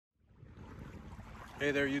Hey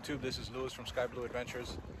there YouTube, this is Louis from Sky Blue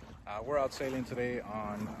Adventures. We're out sailing today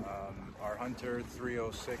on our Hunter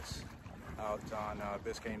 306 out on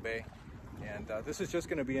Biscayne Bay. And this is just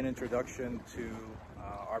going to be an introduction to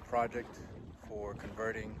our project for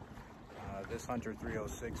converting this Hunter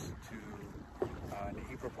 306 to an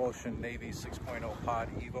EPropulsion Navy 6.0 Pod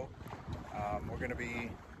EVO. We're going to be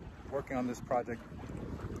working on this project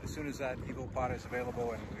as soon as that EVO Pod is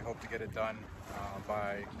available, and we hope to get it done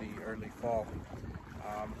by the early fall.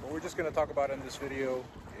 What we're just going to talk about in this video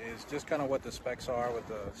is just kind of what the specs are, what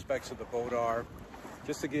the specs of the boat are,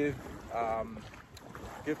 just to give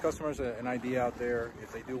customers an idea out there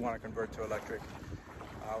if they do want to convert to electric,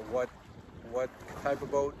 what type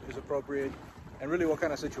of boat is appropriate, and really what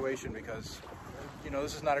kind of situation, because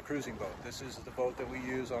this is not a cruising boat. This is the boat that we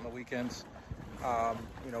use on the weekends.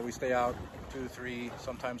 We stay out 2, 3,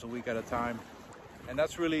 sometimes a week at a time, and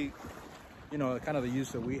that's really kind of the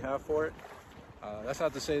use that we have for it. That's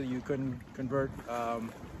not to say that you couldn't convert a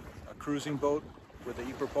cruising boat with the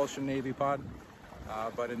EPropulsion Navy pod,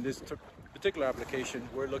 but in this particular application,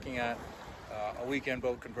 we're looking at a weekend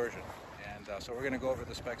boat conversion. And so we're going to go over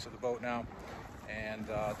the specs of the boat now and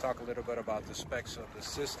talk a little bit about the specs of the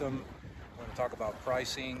system. We're going to talk about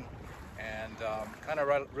pricing and kind of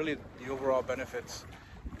really the overall benefits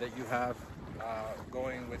that you have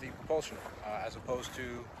going with EPropulsion as opposed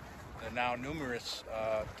to the now numerous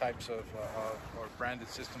types of or branded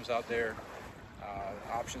systems out there,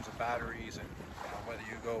 options of batteries, and whether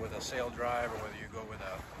you go with a sail drive or whether you go with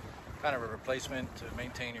a kind of a replacement to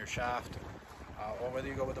maintain your shaft, or whether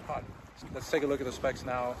you go with a pod. So let's take a look at the specs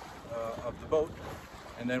now of the boat,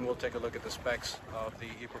 and then we'll take a look at the specs of the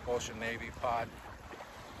EPropulsion Navy pod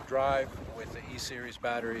drive with the E-Series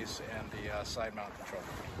batteries and the side mount control.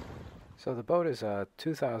 So the boat is a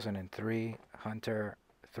 2003 Hunter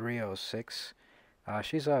 306.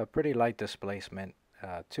 She's a pretty light displacement,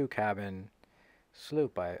 2-cabin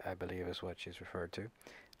sloop, I believe is what she's referred to.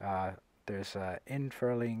 There's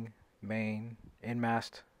in-furling main,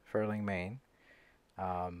 in-mast furling main.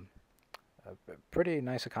 Pretty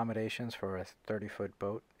nice accommodations for a 30-foot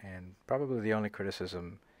boat, and probably the only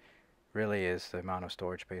criticism really is the amount of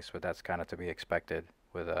storage space, but that's kind of to be expected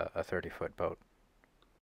with a 30-foot boat.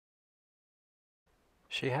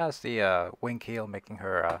 She has the wing keel making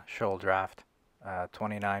her shoal draft,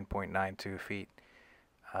 29.92 feet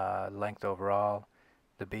length overall.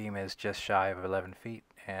 The beam is just shy of 11 feet,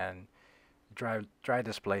 and dry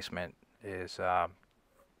displacement is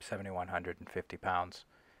 7,150 pounds.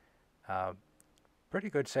 Pretty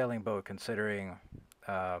good sailing boat considering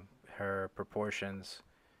her proportions,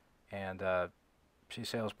 and she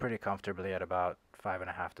sails pretty comfortably at about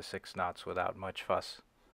 5.5 to 6 knots without much fuss.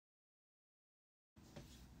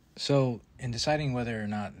 So, in deciding whether or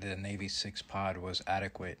not the Navy 6 pod was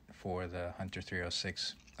adequate for the Hunter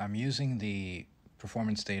 306, I'm using the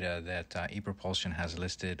performance data that EPropulsion has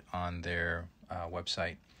listed on their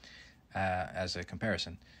website as a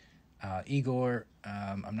comparison. Igor,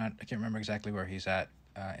 I can't remember exactly where he's at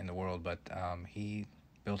in the world, but he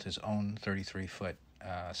built his own 33-foot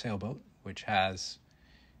sailboat, which has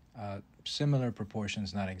similar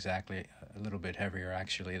proportions, not exactly, a little bit heavier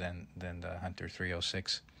actually than the Hunter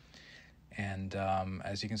 306. And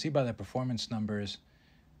as you can see by the performance numbers,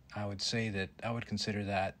 I would say that I would consider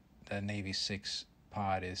that the Navy 6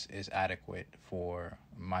 pod is adequate for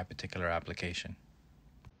my particular application.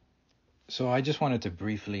 So I just wanted to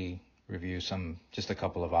briefly review just a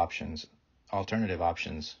couple of options, alternative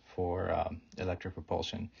options for electric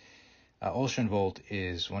propulsion. Ocean Volt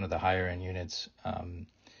is one of the higher end units,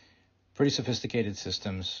 pretty sophisticated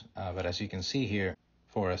systems, but as you can see here,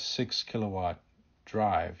 for a 6 kilowatt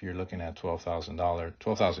drive, you're looking at $12,000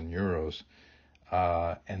 euros,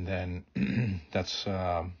 and then that's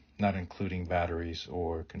not including batteries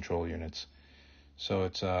or control units. So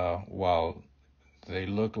it's while they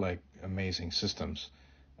look like amazing systems,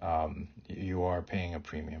 you are paying a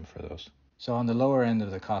premium for those. So on the lower end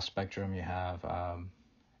of the cost spectrum, you have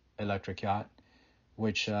Electric Yacht,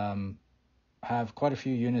 which have quite a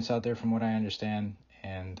few units out there from what I understand,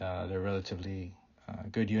 and they're relatively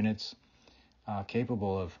good units,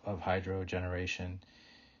 capable of hydro generation,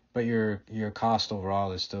 but your cost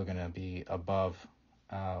overall is still going to be above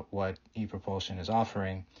what EPropulsion is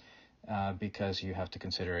offering, because you have to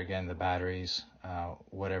consider again the batteries,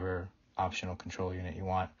 whatever optional control unit you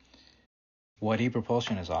want. What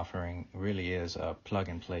EPropulsion is offering really is a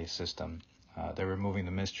plug-and-play system. They're removing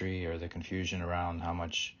the mystery or the confusion around how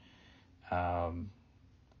much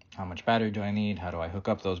battery do I need, how do I hook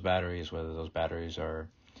up those batteries, whether those batteries are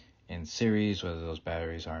in series, whether those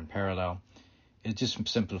batteries are in parallel. It just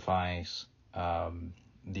simplifies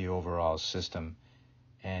the overall system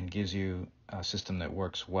and gives you a system that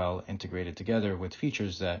works well integrated together with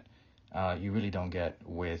features that you really don't get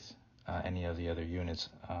with any of the other units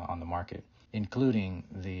on the market, including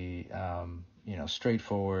the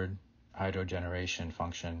straightforward hydro generation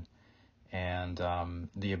function and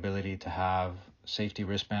the ability to have safety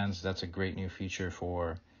wristbands. That's a great new feature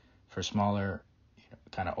for smaller,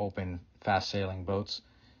 kind of open, fast sailing boats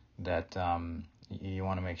that you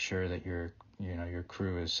want to make sure that your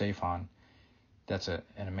crew is safe on. That's an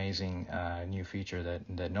amazing new feature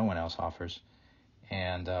that no one else offers.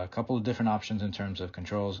 And a couple of different options in terms of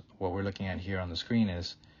controls. What we're looking at here on the screen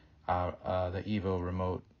is the EVO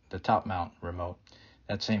remote, the top mount remote.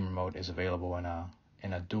 That same remote is available in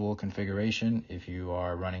a dual configuration if you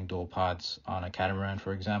are running dual pods on a catamaran,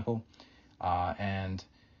 for example. And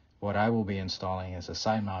what I will be installing is a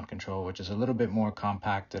side mount control, which is a little bit more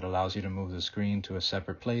compact. It allows you to move the screen to a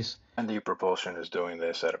separate place. And the E-Propulsion is doing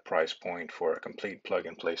this at a price point for a complete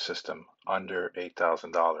plug-and-play system under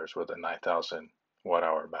 $8,000 with a 9,000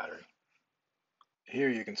 watt-hour battery. Here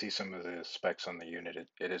you can see some of the specs on the unit.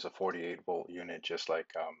 It is a 48-volt unit, just like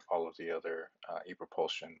all of the other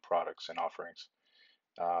E-Propulsion products and offerings.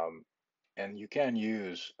 And you can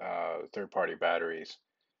use third-party batteries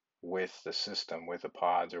with the system, with the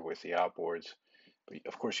pods or with the outboards. But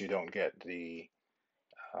of course, you don't get the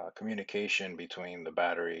communication between the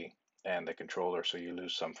battery and the controller, so you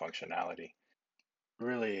lose some functionality.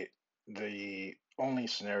 Really, the only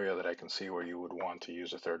scenario that I can see where you would want to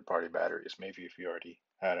use a third-party battery is maybe if you already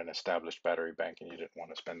had an established battery bank and you didn't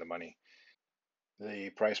want to spend the money.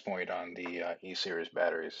 The price point on the E-Series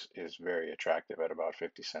batteries is very attractive at about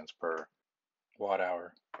 50 cents per watt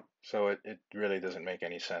hour. So it really doesn't make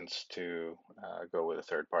any sense to go with a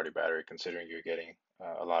third-party battery, considering you're getting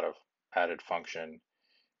a lot of added function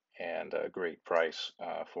and a great price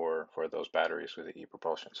for those batteries with the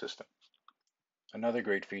E-Propulsion system. Another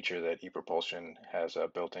great feature that E-Propulsion has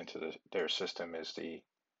built into their system is the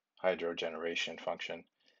hydro generation function.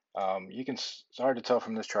 It's hard to tell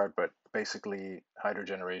from this chart, but basically hydro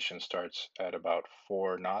generation starts at about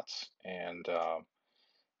 4 knots and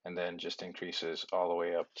then just increases all the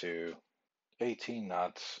way up to 18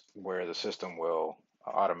 knots, where the system will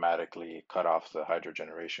automatically cut off the hydro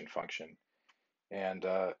generation function. And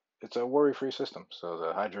it's a worry-free system. So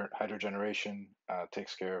the hydro generation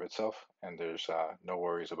takes care of itself, and there's no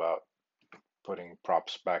worries about putting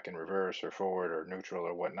props back in reverse or forward or neutral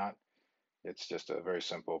or whatnot. It's just a very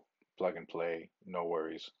simple plug-and-play, no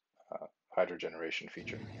worries hydro generation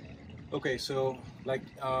feature. Okay, so like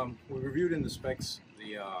we reviewed in the specs,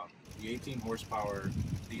 the 18 horsepower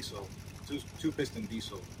diesel, two piston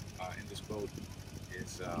diesel in this boat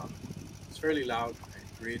is it's fairly loud and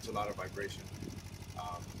creates a lot of vibration,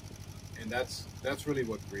 and that's really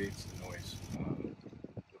what creates the noise.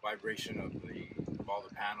 The vibration of all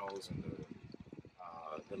the panels and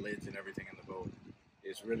the lids and everything in the boat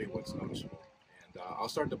is really what's noticeable. And I'll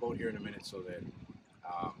start the boat here in a minute so that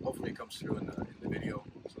hopefully it comes through in the video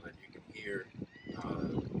so that you can hear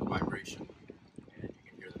the vibration and you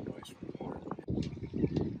can hear the noise from the motor.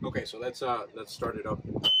 Okay, so let's start it up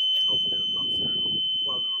and hopefully it'll come through.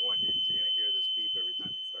 Well, number one, you're going to hear this beep every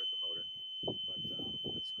time you start the motor, but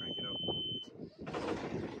let's crank it up.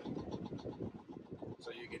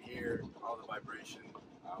 So you can hear all the vibration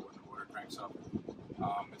when the motor cranks up.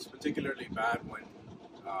 It's particularly bad when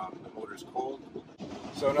the motor's cold.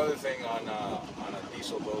 So another thing on a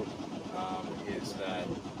diesel boat is that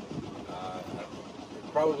it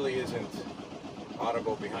probably isn't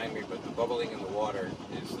audible behind me, but the bubbling in the water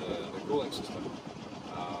is the cooling system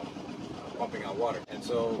pumping out water. And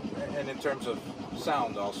so, and in terms of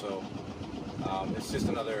sound also, it's just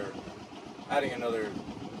adding another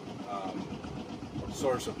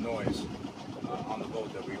source of noise on the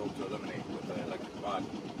boat that we hope to eliminate with the electric pod.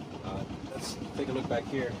 Let's take a look back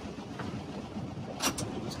here.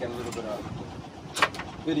 Let's get a little bit of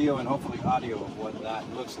video and hopefully audio of what that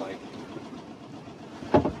looks like.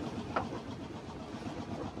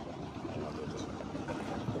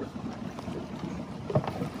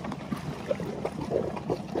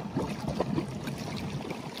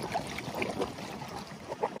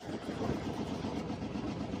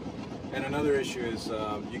 And another issue is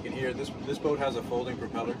you can hear this boat has a folding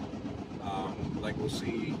propeller, like we'll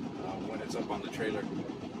see when it's up on the trailer.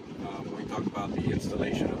 We talked about the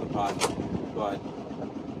installation of the pod, but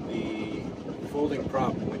the folding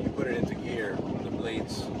prop, when you put it into gear, the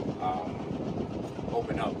blades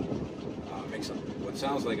open up, makes what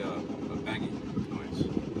sounds like a banging noise.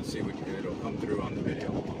 Let's see if it'll come through on the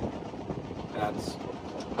video. That's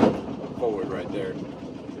forward right there.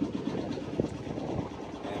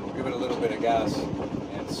 And we'll give it a little bit of gas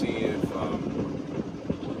and see if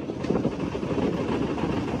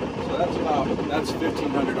that's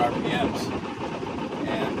 1,500 RPMs,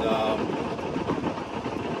 and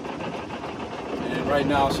right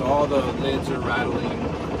now, so all the lids are rattling,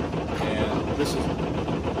 and this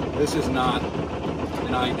is not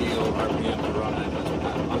an ideal RPM to run at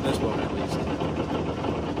on this boat at least.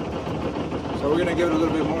 So we're going to give it a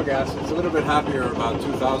little bit more gas. It's a little bit happier, about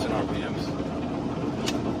 2,000 RPMs.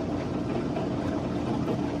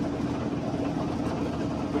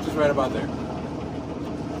 Which is right about there.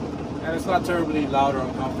 And it's not terribly loud or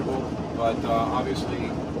uncomfortable, but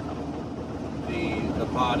obviously the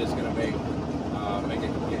pod is going to make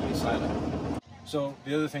it completely silent. So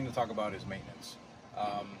the other thing to talk about is maintenance.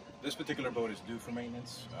 This particular boat is due for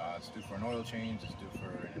maintenance. It's due for an oil change, it's due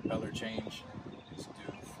for an impeller change, it's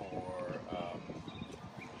due for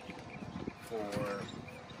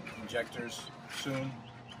injectors soon.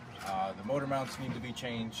 The motor mounts need to be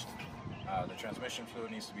changed, the transmission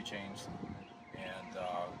fluid needs to be changed, and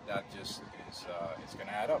that just is it's going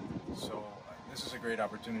to add up. So this is a great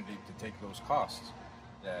opportunity to take those costs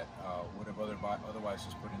that would have otherwise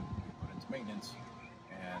just put into maintenance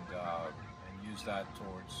and use that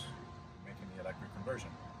towards making the electric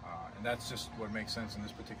conversion. And that's just what makes sense in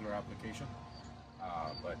this particular application.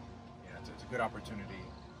 But you know, it's a good opportunity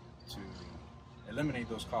to eliminate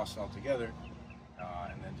those costs altogether,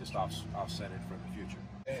 and then just offset it for the future.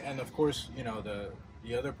 And of course, you know, the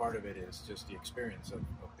other part of it is just the experience of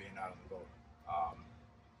being out on the boat.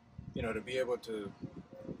 You know, to be able to,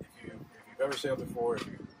 if you've ever sailed before, if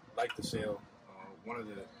you like to sail, one of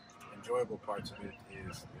the enjoyable parts of it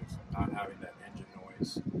is not having that engine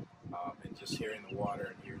noise, and just hearing the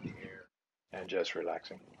water and hearing the air and just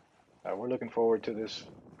relaxing. We're looking forward to this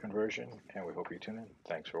conversion, and we hope you tune in.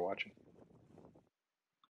 Thanks for watching.